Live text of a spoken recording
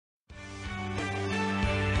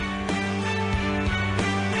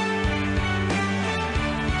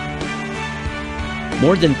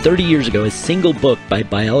More than 30 years ago, a single book by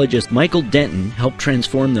biologist Michael Denton helped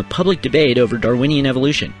transform the public debate over Darwinian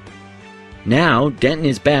evolution. Now, Denton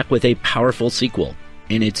is back with a powerful sequel,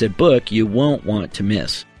 and it's a book you won't want to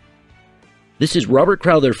miss. This is Robert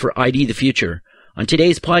Crowther for ID the Future. On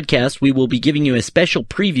today's podcast, we will be giving you a special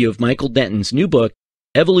preview of Michael Denton's new book,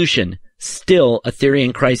 Evolution, Still a Theory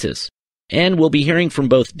in Crisis. And we'll be hearing from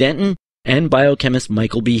both Denton and biochemist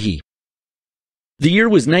Michael Behe. The year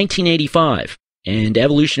was 1985, and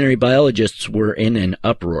evolutionary biologists were in an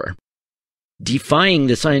uproar. Defying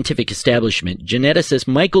the scientific establishment, geneticist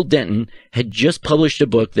Michael Denton had just published a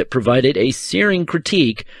book that provided a searing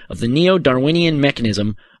critique of the neo-Darwinian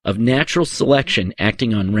mechanism of natural selection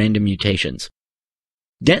acting on random mutations.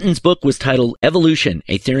 Denton's book was titled Evolution,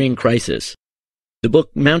 A Theory in Crisis. The book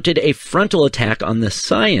mounted a frontal attack on the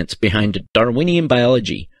science behind Darwinian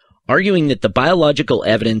biology, arguing that the biological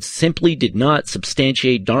evidence simply did not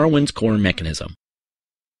substantiate Darwin's core mechanism.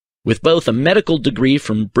 With both a medical degree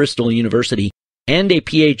from Bristol University and a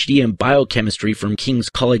PhD in biochemistry from King's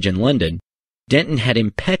College in London, Denton had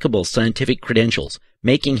impeccable scientific credentials,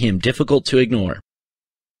 making him difficult to ignore.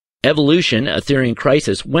 Evolution, A Theory in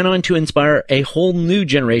Crisis, went on to inspire a whole new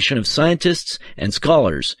generation of scientists and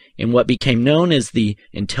scholars in what became known as the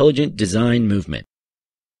intelligent design movement.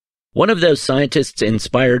 One of those scientists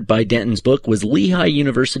inspired by Denton's book was Lehigh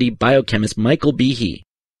University biochemist Michael Behe,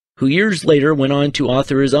 who years later went on to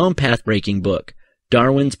author his own path-breaking book,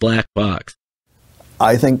 Darwin's Black Box.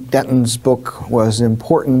 I think Denton's book was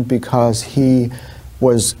important because he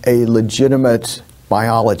was a legitimate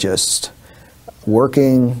biologist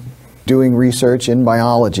doing research in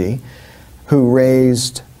biology, who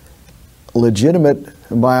raised legitimate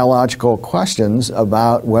biological questions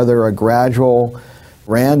about whether a gradual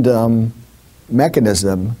random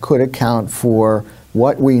mechanism could account for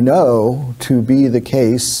what we know to be the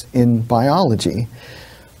case in biology.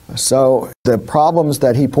 So the problems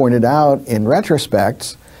that he pointed out in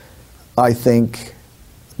retrospect, I think,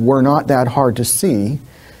 were not that hard to see,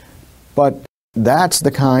 but that's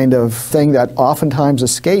the kind of thing that oftentimes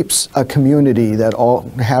escapes a community that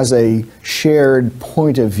has a shared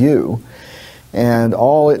point of view. And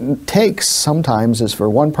all it takes sometimes is for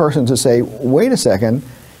one person to say, wait a second,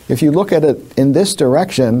 if you look at it in this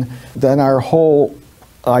direction, then our whole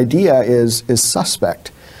idea is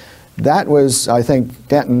suspect. That was, I think,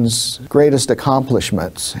 Denton's greatest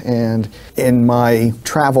accomplishment. And in my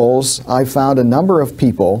travels, I found a number of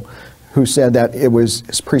people who said that it was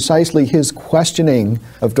precisely his questioning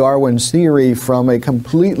of Darwin's theory from a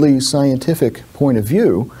completely scientific point of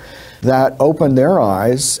view that opened their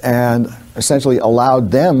eyes and essentially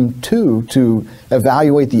allowed them to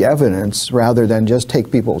evaluate the evidence rather than just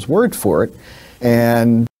take people's word for it.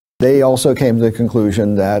 And they also came to the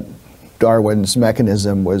conclusion that Darwin's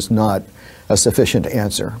mechanism was not a sufficient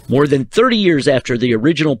answer. More than 30 years after the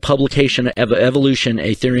original publication of Evolution,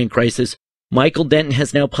 A Theory in Crisis, Michael Denton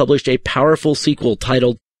has now published a powerful sequel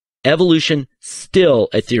titled Evolution, Still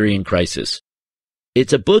a Theory in Crisis.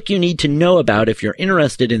 It's a book you need to know about if you're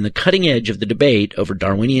interested in the cutting edge of the debate over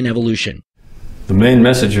Darwinian evolution. The main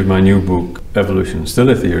message of my new book, Evolution, Still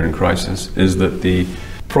a Theory in Crisis, is that the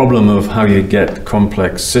problem of how you get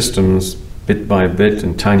complex systems bit by bit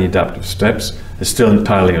in tiny adaptive steps is still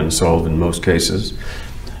entirely unsolved in most cases.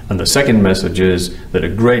 And the second message is that a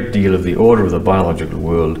great deal of the order of the biological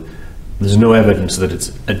world, there's no evidence that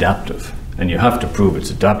it's adaptive. And you have to prove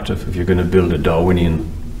it's adaptive if you're going to build a Darwinian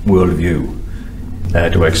worldview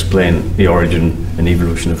to explain the origin and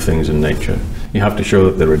evolution of things in nature. You have to show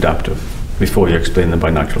that they're adaptive before you explain them by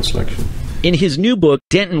natural selection. In his new book,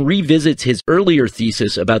 Denton revisits his earlier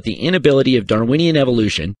thesis about the inability of Darwinian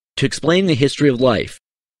evolution to explain the history of life,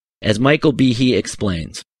 as Michael Behe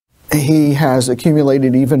explains. He has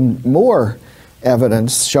accumulated even more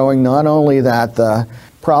evidence showing not only that the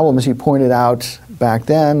problems he pointed out back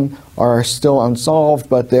then are still unsolved,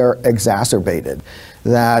 but they're exacerbated,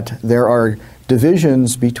 that there are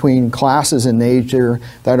divisions between classes in nature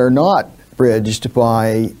that are not bridged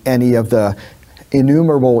by any of the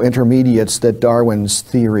innumerable intermediates that Darwin's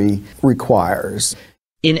theory requires.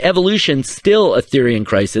 In Evolution, Still a Theory in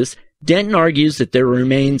Crisis, Denton argues that there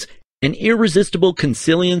remains an irresistible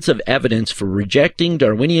consilience of evidence for rejecting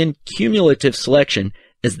Darwinian cumulative selection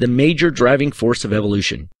as the major driving force of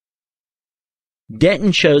evolution.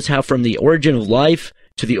 Denton shows how from the origin of life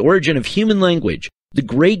to the origin of human language, the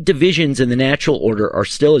great divisions in the natural order are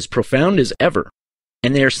still as profound as ever,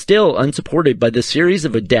 and they are still unsupported by the series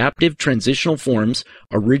of adaptive transitional forms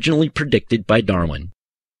originally predicted by Darwin.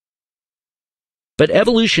 But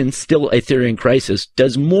Evolution, Still a Theory in Crisis,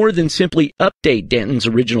 does more than simply update Denton's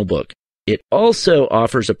original book. it also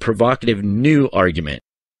offers a provocative new argument.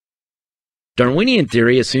 Darwinian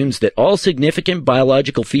theory assumes that all significant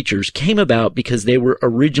biological features came about because they were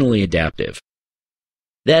originally adaptive.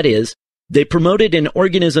 That is, they promoted an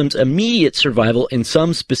organism's immediate survival in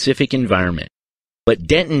some specific environment. But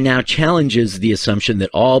Denton now challenges the assumption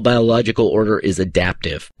that all biological order is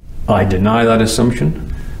adaptive. I deny that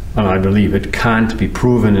assumption, and I believe it can't be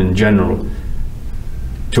proven in general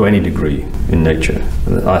to any degree in nature.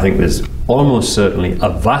 I think there's almost certainly a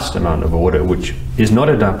vast amount of order which is not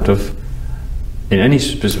adaptive in any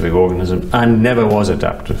specific organism and never was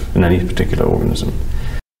adaptive in any particular organism.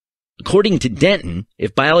 According to Denton,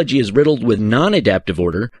 if biology is riddled with non-adaptive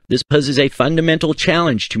order, this poses a fundamental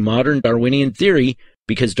challenge to modern Darwinian theory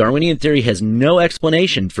because Darwinian theory has no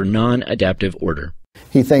explanation for non-adaptive order.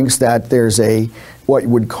 He thinks that there's what you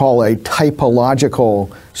would call a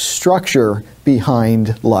typological structure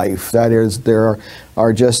behind life. That is, there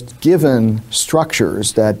are just given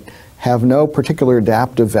structures that have no particular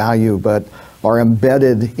adaptive value but are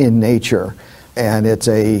embedded in nature. And it's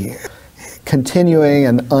a continuing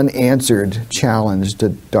and unanswered challenge to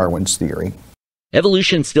Darwin's theory.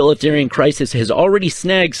 Evolution Still a Theory in Crisis has already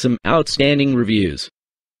snagged some outstanding reviews.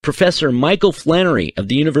 Professor Michael Flannery of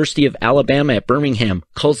the University of Alabama at Birmingham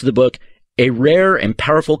calls the book a rare and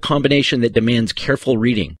powerful combination that demands careful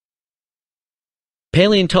reading.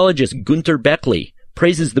 Paleontologist Gunther Beckley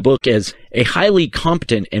praises the book as a highly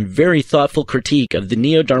competent and very thoughtful critique of the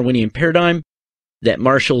neo-Darwinian paradigm that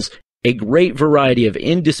marshals a great variety of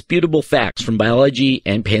indisputable facts from biology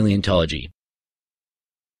and paleontology.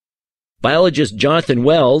 Biologist Jonathan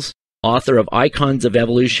Wells, author of Icons of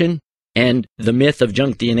Evolution and The Myth of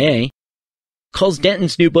Junk DNA, calls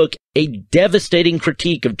Denton's new book a devastating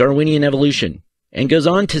critique of Darwinian evolution, and goes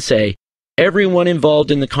on to say, everyone involved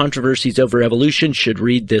in the controversies over evolution should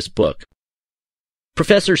read this book.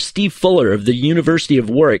 Professor Steve Fuller of the University of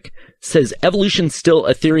Warwick says Evolution Still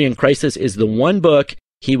a Theory in Crisis is the one book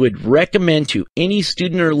he would recommend to any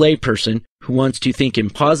student or layperson who wants to think in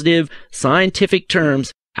positive, scientific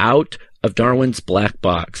terms out of Darwin's black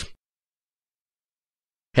box.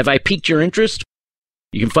 Have I piqued your interest?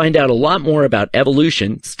 You can find out a lot more about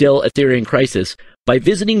Evolution Still a Theory in Crisis by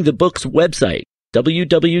visiting the book's website,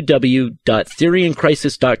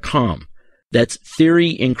 www.theoryincrisis.com. That's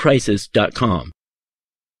theoryincrisis.com.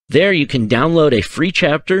 There you can download a free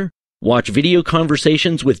chapter, watch video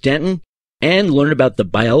conversations with Denton, and learn about the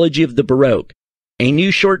biology of the Baroque, a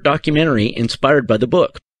new short documentary inspired by the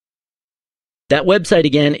book. That website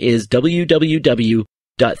again is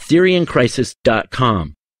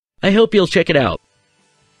www.theoryincrisis.com. I hope you'll check it out.